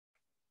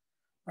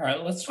All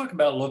right, let's talk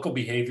about local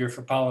behavior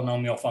for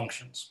polynomial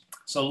functions.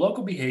 So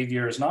local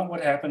behavior is not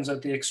what happens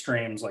at the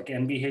extremes like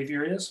end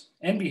behavior is.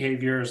 End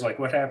behavior is like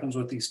what happens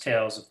with these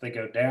tails if they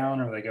go down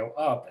or they go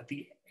up at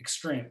the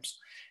extremes.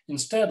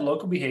 Instead,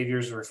 local behavior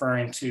is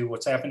referring to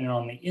what's happening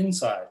on the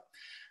inside,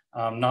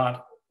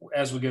 not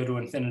as we go to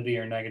infinity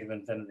or negative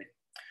infinity.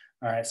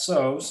 All right,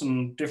 so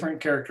some different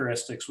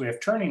characteristics. We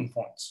have turning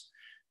points.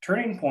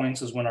 Turning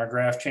points is when our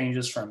graph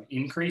changes from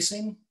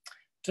increasing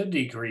to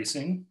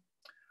decreasing.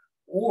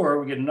 Or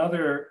we get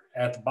another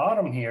at the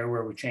bottom here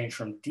where we change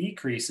from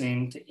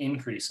decreasing to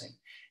increasing.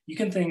 You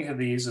can think of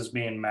these as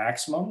being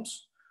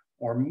maximums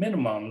or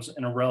minimums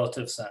in a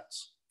relative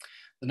sense.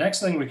 The next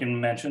thing we can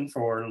mention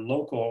for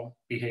local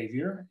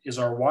behavior is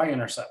our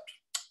y-intercept.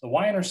 The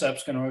y-intercept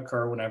is going to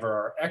occur whenever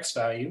our x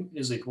value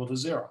is equal to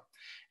 0.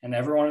 And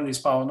every one of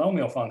these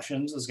polynomial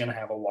functions is going to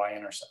have a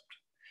y-intercept.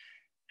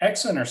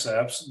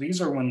 X-intercepts,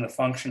 these are when the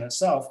function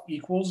itself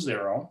equals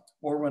 0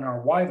 or when our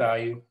y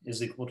value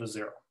is equal to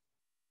 0.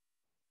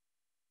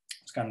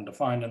 It's kind of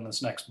defined in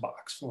this next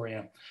box for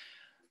you.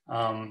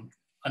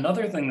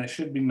 Another thing that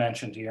should be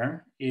mentioned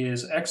here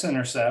is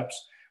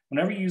x-intercepts.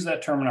 Whenever you use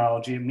that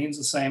terminology, it means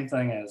the same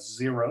thing as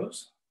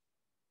zeros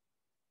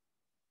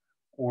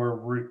or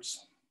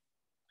roots.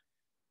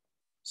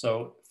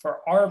 So for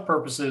our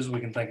purposes, we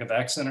can think of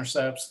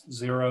x-intercepts,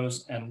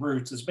 zeros, and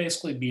roots as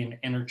basically being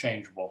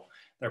interchangeable.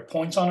 They're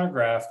points on our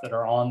graph that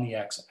are on the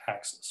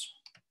x-axis.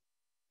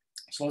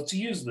 So let's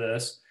use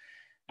this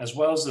as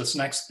well as this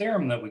next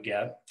theorem that we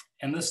get.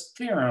 And this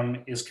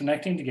theorem is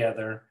connecting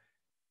together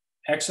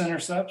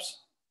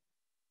x-intercepts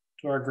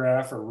to our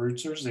graph, or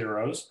roots or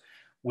zeros,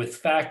 with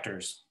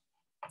factors.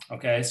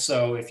 Okay,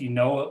 so if you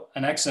know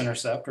an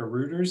x-intercept or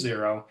root or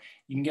 0,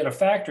 you can get a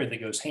factor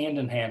that goes hand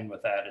in hand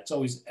with that. It's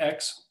always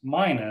x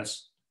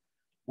minus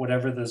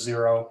whatever the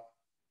 0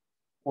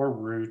 or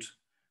root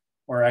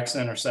or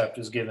x-intercept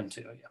is given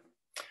to you.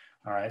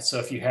 All right, so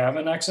if you have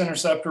an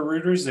x-intercept or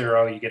root or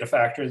 0, you get a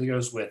factor that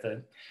goes with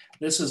it.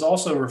 This is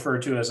also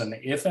referred to as an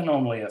if and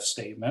only if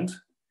statement.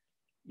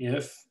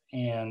 If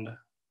and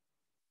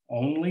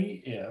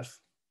only if.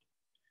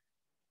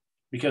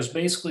 Because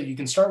basically you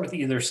can start with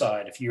either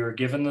side. If you're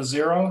given the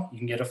 0, you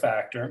can get a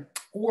factor.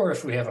 Or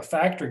if we have a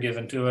factor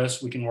given to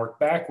us, we can work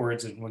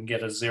backwards and we can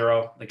get a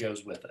 0 that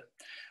goes with it.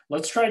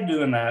 Let's try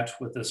doing that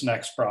with this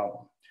next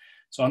problem.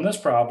 So on this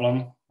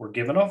problem, we're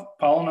given a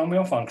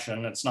polynomial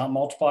function. It's not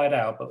multiplied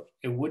out, but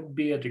it would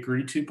be a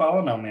degree 2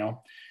 polynomial.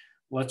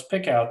 Let's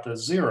pick out the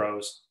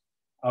zeros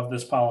of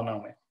this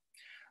polynomial.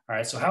 All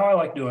right, so how I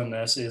like doing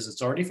this is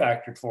it's already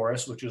factored for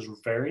us, which is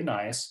very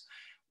nice.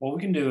 What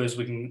we can do is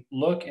we can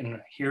look, and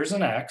here's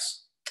an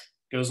x,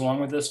 goes along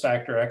with this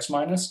factor x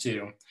minus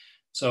 2.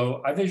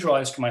 So I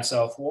visualized to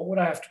myself, what would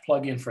I have to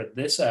plug in for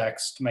this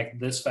x to make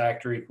this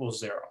factor equal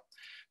 0?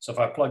 So if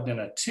I plugged in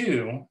a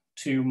 2,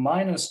 2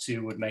 minus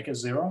 2 would make a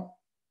 0.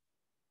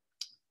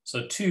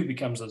 So 2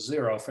 becomes a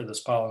 0 for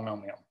this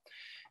polynomial.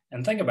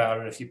 And think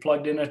about it, if you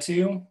plugged in a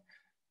 2,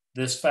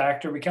 this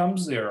factor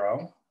becomes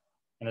 0,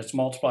 and it's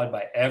multiplied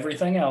by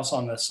everything else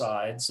on this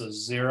side, so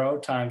 0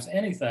 times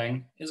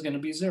anything is going to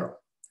be 0.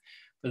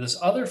 For this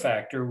other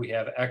factor, we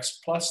have x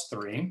plus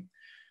 3.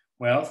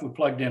 Well, if we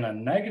plugged in a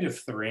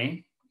negative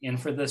 3 in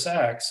for this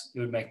x, it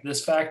would make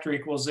this factor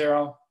equal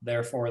 0,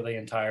 therefore the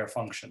entire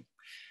function.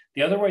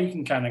 The other way you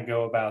can kind of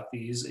go about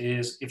these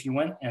is if you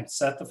went and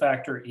set the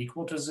factor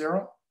equal to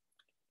 0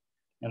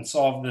 and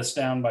solve this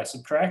down by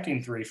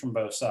subtracting 3 from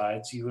both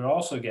sides, you would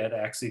also get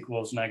x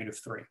equals negative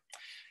 3.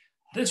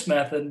 This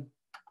method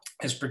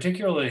is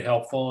particularly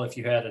helpful if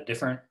you had a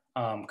different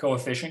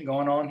coefficient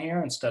going on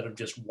here instead of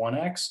just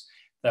 1x.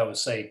 That would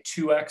say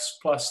 2x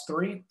plus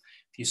 3.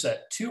 If you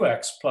set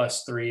 2x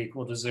plus 3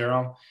 equal to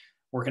 0,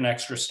 work an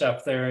extra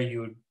step there,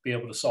 you would be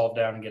able to solve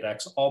down and get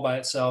x all by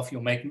itself.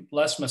 You'll make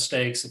less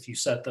mistakes if you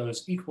set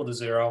those equal to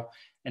 0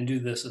 and do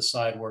this as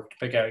side work to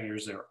pick out your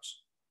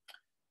zeros.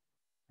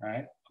 All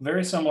right, a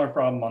very similar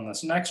problem on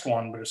this next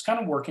one, but it's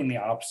kind of working the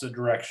opposite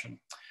direction.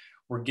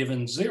 We're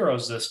given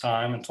zeros this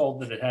time and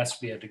told that it has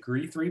to be a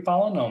degree 3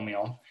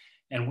 polynomial,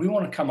 and we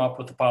want to come up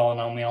with the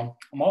polynomial.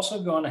 I'm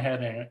also going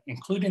ahead and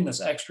including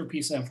this extra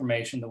piece of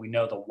information that we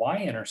know the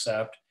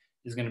y-intercept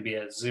is going to be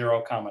at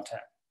 0, 10.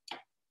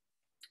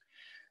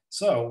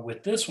 So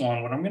with this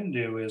one, what I'm going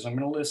to do is I'm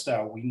going to list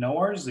out, we know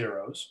our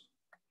zeros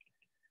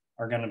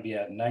are going to be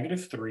at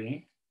negative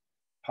 3,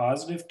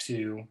 positive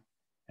 2,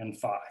 and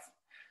 5.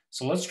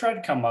 So let's try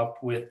to come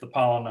up with the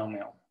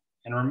polynomial.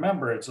 And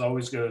remember, it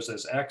always goes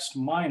as x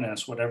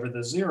minus whatever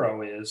the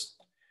 0 is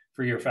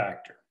for your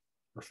factor,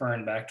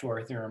 referring back to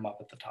our theorem up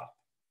at the top.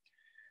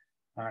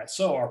 All right,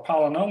 so our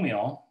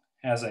polynomial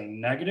has a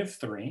negative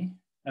 3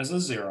 as a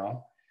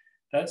 0.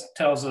 That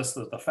tells us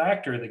that the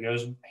factor that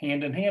goes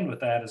hand in hand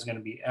with that is going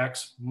to be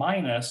x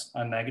minus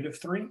a negative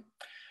 3.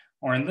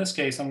 Or in this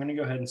case, I'm going to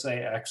go ahead and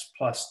say x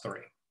plus 3.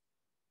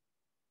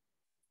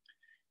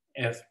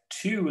 If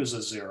 2 is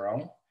a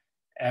 0,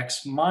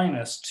 x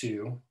minus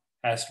 2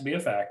 has to be a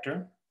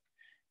factor.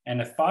 And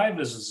if 5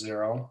 is a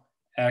 0,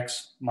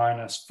 x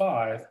minus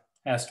 5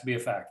 has to be a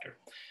factor.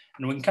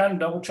 And we can kind of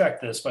double check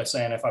this by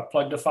saying if I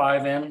plugged a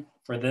 5 in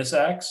for this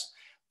x,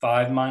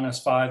 5 minus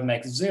 5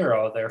 makes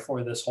 0.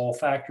 Therefore, this whole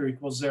factor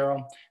equals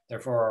 0.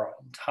 Therefore, our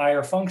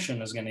entire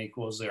function is going to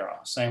equal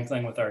 0. Same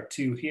thing with our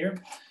 2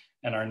 here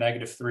and our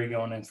 -3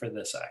 going in for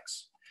this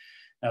x.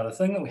 Now, the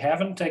thing that we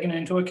haven't taken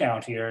into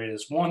account here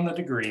is, one, the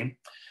degree.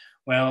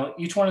 Well,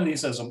 each one of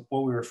these has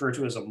what we refer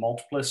to as a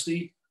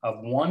multiplicity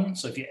of 1.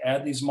 So if you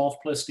add these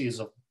multiplicities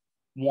of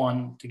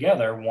 1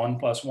 together, 1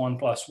 plus 1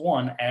 plus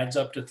 1 adds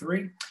up to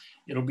 3.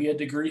 It'll be a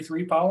degree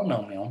 3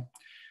 polynomial.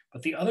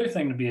 But the other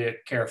thing to be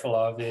careful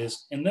of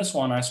is, in this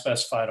one, I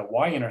specified a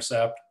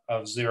y-intercept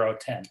of 0,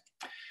 10.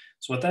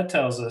 So what that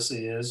tells us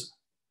is,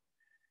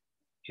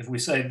 if we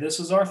say this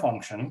is our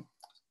function,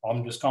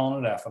 I'm just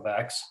calling it f of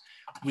x,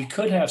 we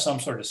could have some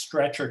sort of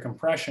stretch or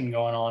compression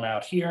going on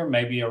out here,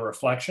 maybe a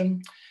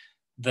reflection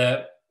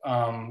that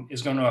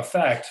is going to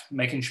affect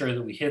making sure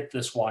that we hit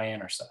this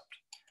y-intercept.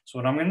 So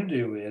what I'm going to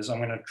do is I'm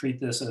going to treat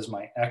this as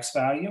my x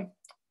value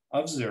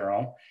of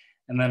 0,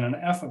 and then an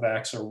f of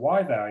x or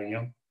y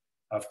value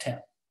of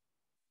 10.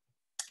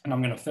 And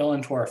I'm going to fill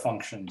into our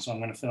function. So I'm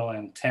going to fill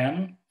in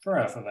 10 for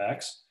f of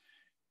x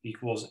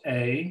equals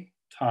a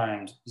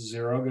times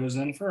 0 goes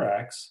in for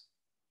x,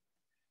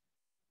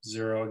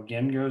 0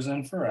 again goes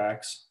in for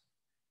x,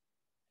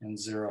 and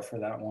 0 for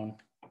that one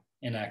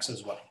in x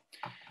as well.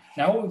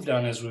 Now what we've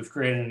done is we've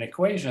created an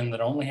equation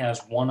that only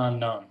has one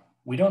unknown.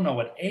 We don't know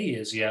what a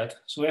is yet,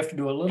 so we have to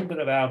do a little bit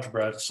of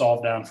algebra to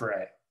solve down for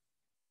a.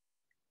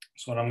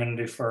 So what I'm going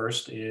to do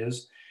first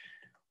is,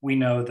 we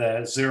know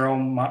that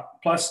 0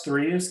 plus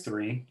 3 is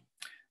 3,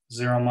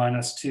 0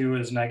 minus 2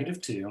 is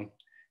 -2,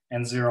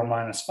 and 0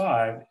 minus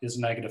 5 is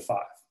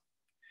 -5.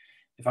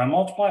 If I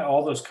multiply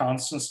all those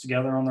constants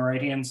together on the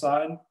right-hand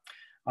side,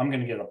 I'm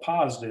going to get a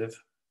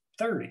positive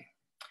 30.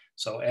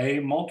 So a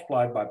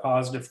multiplied by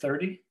positive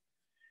 30.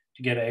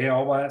 To get a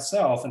all by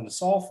itself and to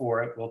solve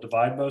for it, we'll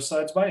divide both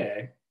sides by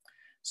a.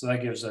 So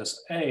that gives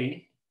us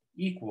a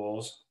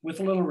equals, with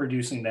a little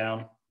reducing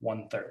down,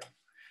 1/3.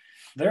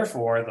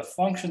 Therefore, the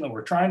function that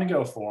we're trying to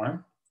go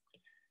for,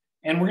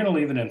 and we're going to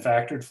leave it in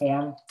factored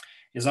form,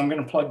 is I'm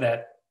going to plug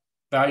that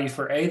value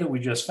for a that we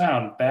just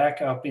found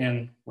back up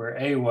in where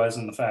a was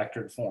in the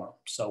factored form.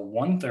 So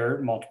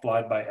 1/3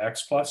 multiplied by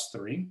x plus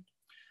 3,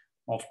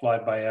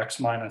 multiplied by x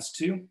minus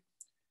 2,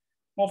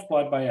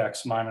 multiplied by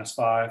x minus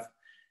 5,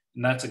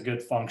 and that's a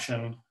good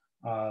function,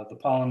 the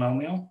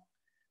polynomial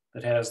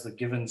that has the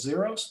given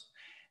zeros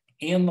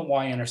and the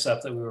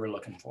y-intercept that we were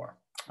looking for.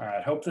 All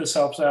right, hope this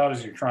helps out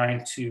as you're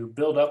trying to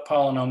build up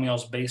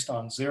polynomials based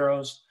on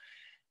zeros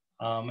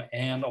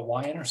and a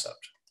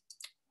y-intercept.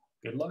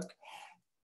 Good luck.